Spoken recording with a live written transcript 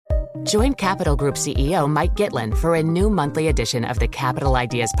Join Capital Group CEO Mike Gitlin for a new monthly edition of the Capital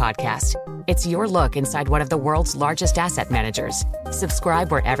Ideas Podcast. It's your look inside one of the world's largest asset managers.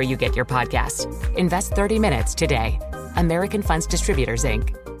 Subscribe wherever you get your podcasts. Invest 30 minutes today. American Funds Distributors,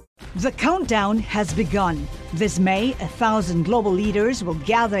 Inc. The countdown has begun. This May, 1,000 global leaders will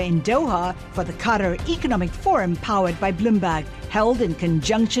gather in Doha for the Qatar Economic Forum powered by Bloomberg, held in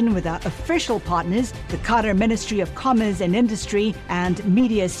conjunction with our official partners, the Qatar Ministry of Commerce and Industry and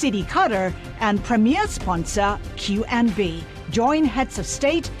Media City Qatar, and premier sponsor Q&B. Join heads of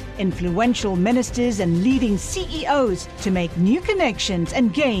state, influential ministers, and leading CEOs to make new connections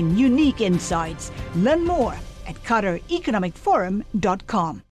and gain unique insights. Learn more at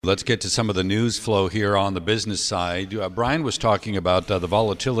QatarEconomicForum.com. Let's get to some of the news flow here on the business side. Brian was talking about the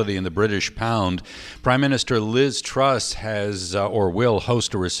volatility in the British pound. Prime Minister Liz Truss has or will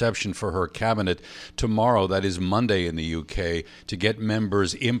host a reception for her cabinet tomorrow, that is Monday in the UK, to get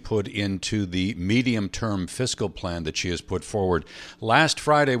members' input into the medium-term fiscal plan that she has put forward. Last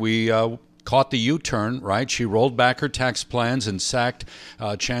Friday, we caught the U-turn, right? She rolled back her tax plans and sacked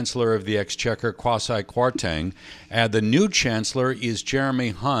Chancellor of the Exchequer, Kwasi Kwarteng. The new Chancellor is Jeremy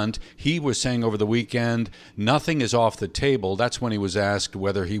Hunt. He was saying over the weekend, nothing is off the table. That's when he was asked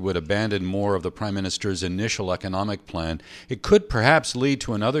whether he would abandon more of the Prime Minister's initial economic plan. It could perhaps lead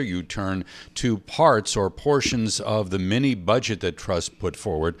to another U-turn to parts or portions of the mini budget that Truss put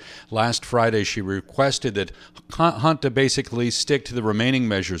forward. Last Friday, she requested that Hunt to basically stick to the remaining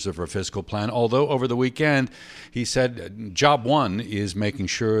measures of her fiscal plan, although over the weekend he said job one is making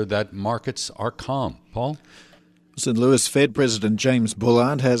sure that markets are calm. Paul? St. Louis Fed President James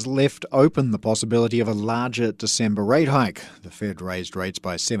Bullard has left open the possibility of a larger December rate hike. The Fed raised rates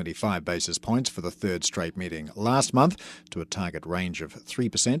by 75 basis points for the third straight meeting last month to a target range of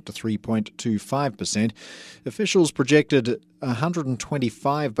 3% to 3.25%. Officials projected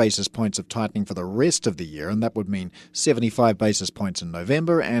 125 basis points of tightening for the rest of the year, and that would mean 75 basis points in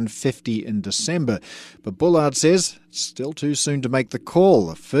November and 50 in December. But Bullard says it's still too soon to make the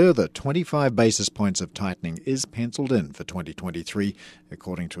call. A further 25 basis points of tightening is penciled in for 2023,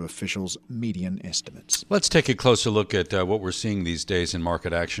 according to officials' median estimates. Let's take a closer look at what we're seeing these days in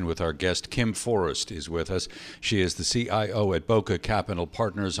market action with our guest. Kim Forrest is with us. She is the CIO at Boca Capital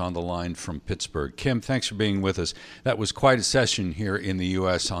Partners, on the line from Pittsburgh. Kim, thanks for being with us. That was quite a session here in the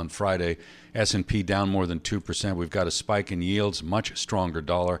U.S. on Friday. S&P down more than 2%. We've got a spike in yields, much stronger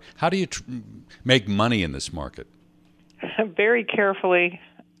dollar. How do you make money in this market? Very carefully.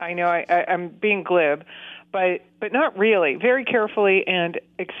 I know I'm being glib, but not really. Very carefully and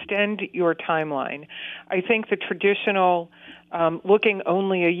extend your timeline. I think the traditional looking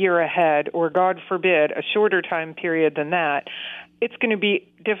only a year ahead, or God forbid, a shorter time period than that, it's going to be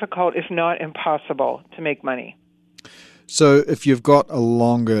difficult, if not impossible, to make money. So if you've got a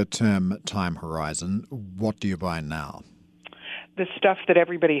longer-term time horizon, what do you buy now? The stuff that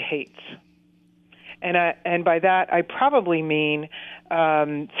everybody hates. And by that, I probably mean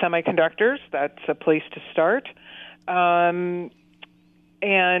semiconductors. That's a place to start. I'd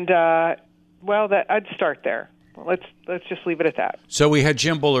start there. Let's just leave it at that. So we had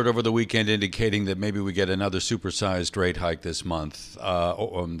Jim Bullard over the weekend indicating that maybe we get another supersized rate hike this month.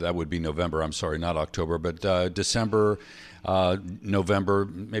 That would be November. I'm sorry, not October, but December, November,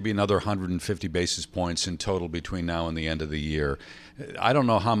 maybe another 150 basis points in total between now and the end of the year. I don't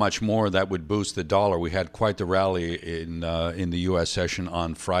know how much more that would boost the dollar. We had quite the rally in the U.S. session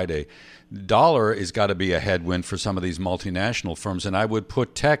on Friday. Dollar has got to be a headwind for some of these multinational firms, and I would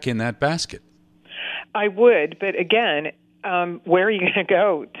put tech in that basket. I would, but again, where are you going to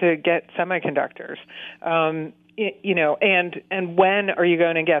go to get semiconductors? And when are you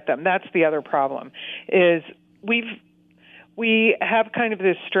going to get them? That's the other problem. Is we have kind of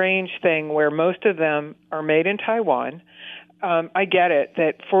this strange thing where most of them are made in Taiwan. I get it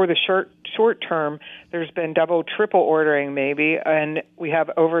that for the short term, there's been double, triple ordering maybe, and we have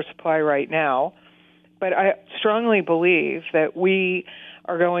oversupply right now. But I strongly believe that we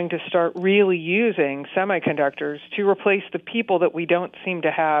are going to start really using semiconductors to replace the people that we don't seem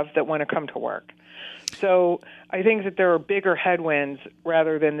to have that want to come to work. So I think that there are bigger headwinds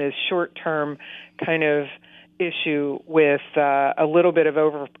rather than this short-term kind of issue with a little bit of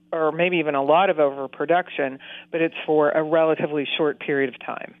or maybe even a lot of overproduction, but it's for a relatively short period of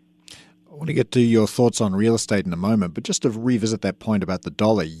time. I want to get to your thoughts on real estate in a moment, but just to revisit that point about the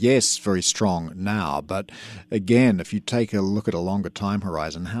dollar, yes, very strong now, but again, if you take a look at a longer time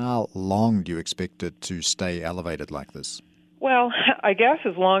horizon, how long do you expect it to stay elevated like this? Well, I guess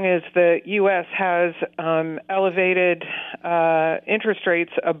as long as the U.S. has elevated interest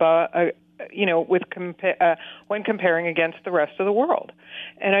rates above when comparing against the rest of the world.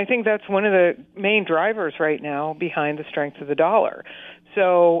 And I think that's one of the main drivers right now behind the strength of the dollar.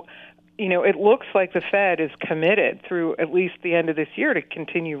 So, it looks like the Fed is committed through at least the end of this year to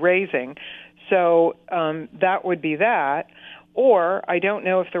continue raising. So that would be that. Or I don't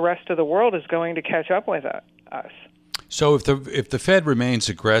know if the rest of the world is going to catch up with us. So if the Fed remains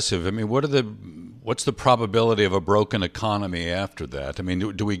aggressive, I mean, what's the probability of a broken economy after that? I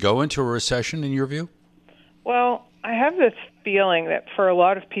mean, do we go into a recession in your view? Well, I have this feeling that for a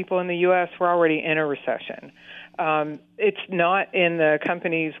lot of people in the U.S., we're already in a recession. It's not in the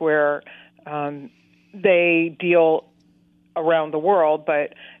companies where they deal around the world,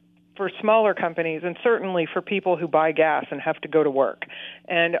 but for smaller companies and certainly for people who buy gas and have to go to work.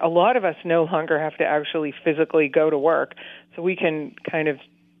 And a lot of us no longer have to actually physically go to work, so we can kind of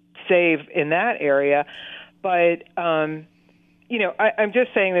save in that area. But, I'm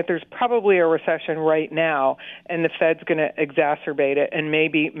just saying that there's probably a recession right now, and the Fed's going to exacerbate it and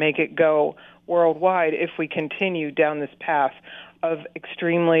maybe make it go worldwide if we continue down this path of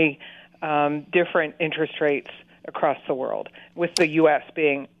extremely different interest rates across the world, with the U.S.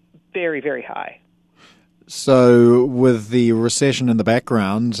 being very, very high. So with the recession in the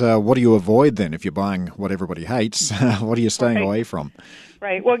background, what do you avoid then if you're buying what everybody hates? What are you staying away from?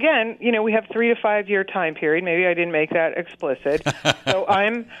 Right. Well, again, we have 3 to 5 year time period. Maybe I didn't make that explicit. So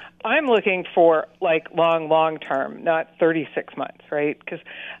I'm looking for long term, not 36 months, right? Because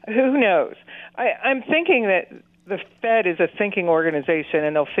who knows? I'm thinking that the Fed is a thinking organization,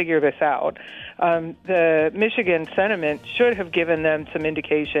 and they'll figure this out. The Michigan sentiment should have given them some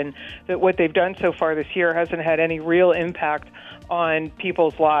indication that what they've done so far this year hasn't had any real impact on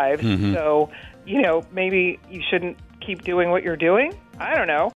people's lives. Mm-hmm. So, maybe you shouldn't keep doing what you're doing. I don't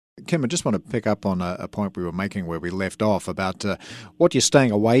know. Kim, I just want to pick up on a point we were making where we left off about what you're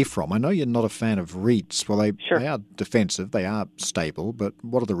staying away from. I know you're not a fan of REITs. Well, they are defensive, they are stable, but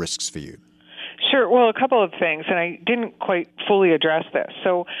what are the risks for you? Sure. Well, a couple of things, and I didn't quite fully address this.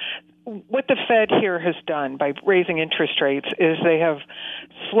 So what the Fed here has done by raising interest rates is they have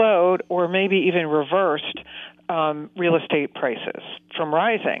slowed or maybe even reversed real estate prices from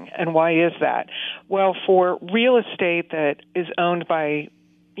rising. And why is that? Well, for real estate that is owned by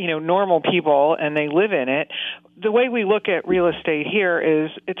normal people and they live in it, the way we look at real estate here is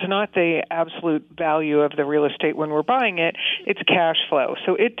it's not the absolute value of the real estate when we're buying it, it's cash flow.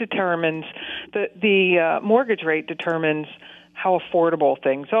 So it determines, the mortgage rate determines how affordable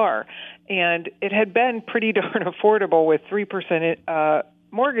things are. And it had been pretty darn affordable with 3%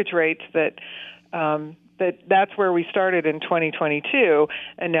 mortgage rates that's where we started in 2022,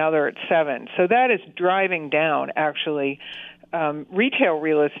 and now they're at 7%. So that is driving down, actually, retail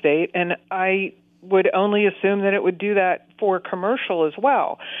real estate, and I would only assume that it would do that for commercial as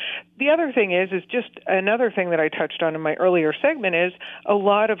well. The other thing is just another thing that I touched on in my earlier segment is a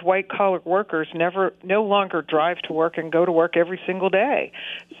lot of white-collar workers no longer drive to work and go to work every single day.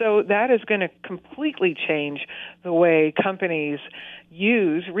 So that is going to completely change the way companies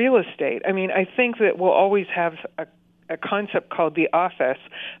use real estate. I mean, I think that we'll always have a concept called the office,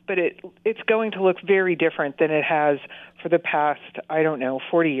 but it's going to look very different than it has for the past,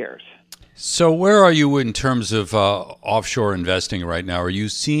 40 years. So where are you in terms of offshore investing right now? Are you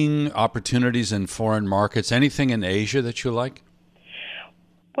seeing opportunities in foreign markets? Anything in Asia that you like?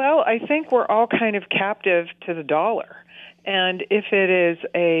 Well, I think we're all kind of captive to the dollar. And if it is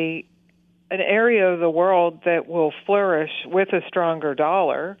an area of the world that will flourish with a stronger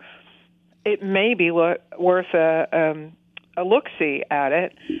dollar, it may be worth a look-see at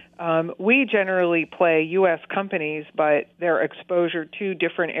it. We generally play U.S. companies, but their exposure to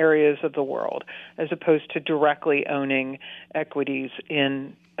different areas of the world, as opposed to directly owning equities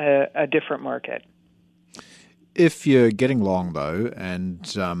in a different market. If you're getting long, though, and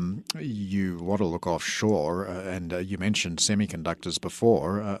you want to look offshore, and you mentioned semiconductors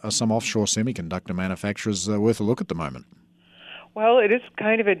before, are some offshore semiconductor manufacturers worth a look at the moment? Well, it is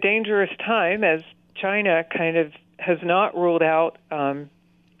kind of a dangerous time, as China kind of has not ruled out,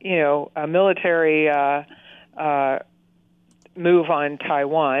 a military move on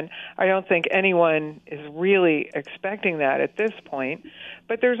Taiwan. I don't think anyone is really expecting that at this point.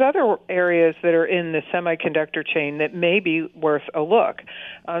 But there's other areas that are in the semiconductor chain that may be worth a look.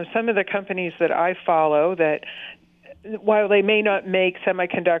 Some of the companies that I follow that, while they may not make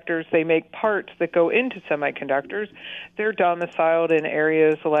semiconductors, they make parts that go into semiconductors. They're domiciled in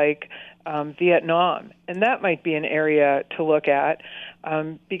areas like Vietnam, and that might be an area to look at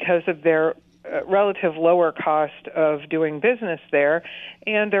because of their relative lower cost of doing business there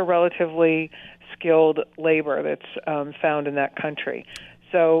and their relatively skilled labor that's found in that country.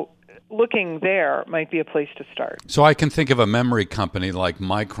 So looking there might be a place to start. So I can think of a memory company like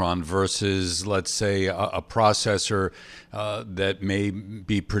Micron versus, let's say, a processor that may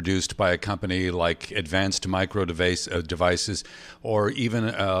be produced by a company like Advanced Micro Devices, or even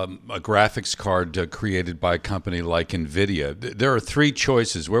a graphics card created by a company like NVIDIA. There are three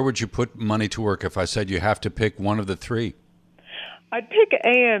choices. Where would you put money to work if I said you have to pick one of the three? I'd pick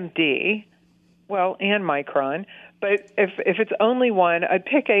AMD, and Micron. But if it's only one, I'd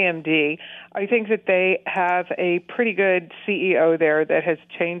pick AMD. I think that they have a pretty good CEO there that has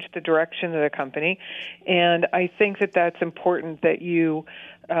changed the direction of the company. And I think that that's important, that you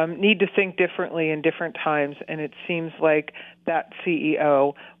need to think differently in different times. And it seems like that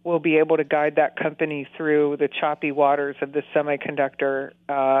CEO will be able to guide that company through the choppy waters of the semiconductor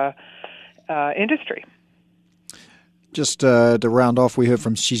industry. Just to round off, we heard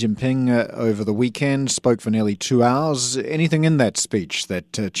from Xi Jinping over the weekend, spoke for nearly 2 hours. Anything in that speech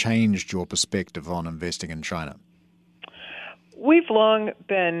that changed your perspective on investing in China? We've long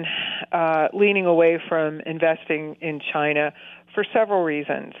been leaning away from investing in China for several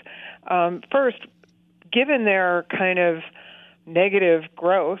reasons. First, given their kind of negative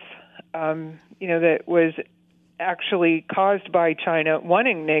growth, that was actually caused by China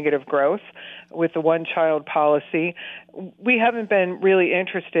wanting negative growth with the one-child policy, we haven't been really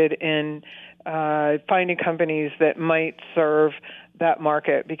interested in finding companies that might serve that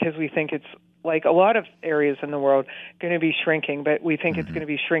market, because we think it's, like a lot of areas in the world, going to be shrinking, but we think it's going to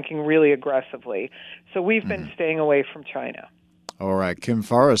be shrinking really aggressively. So we've been staying away from China. All right, Kim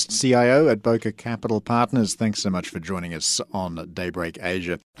Forrest, CIO at Boca Capital Partners. Thanks so much for joining us on Daybreak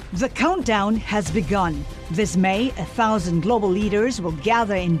Asia. The countdown has begun. This May, 1,000 global leaders will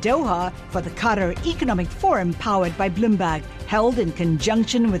gather in Doha for the Qatar Economic Forum powered by Bloomberg, held in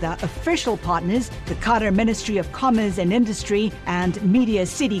conjunction with our official partners, the Qatar Ministry of Commerce and Industry and Media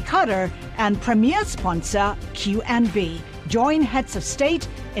City Qatar, and premier sponsor QNB. Join heads of state,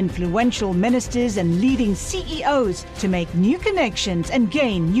 influential ministers, and leading CEOs to make new connections and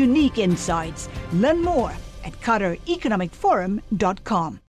gain unique insights. Learn more at QatarEconomicForum.com.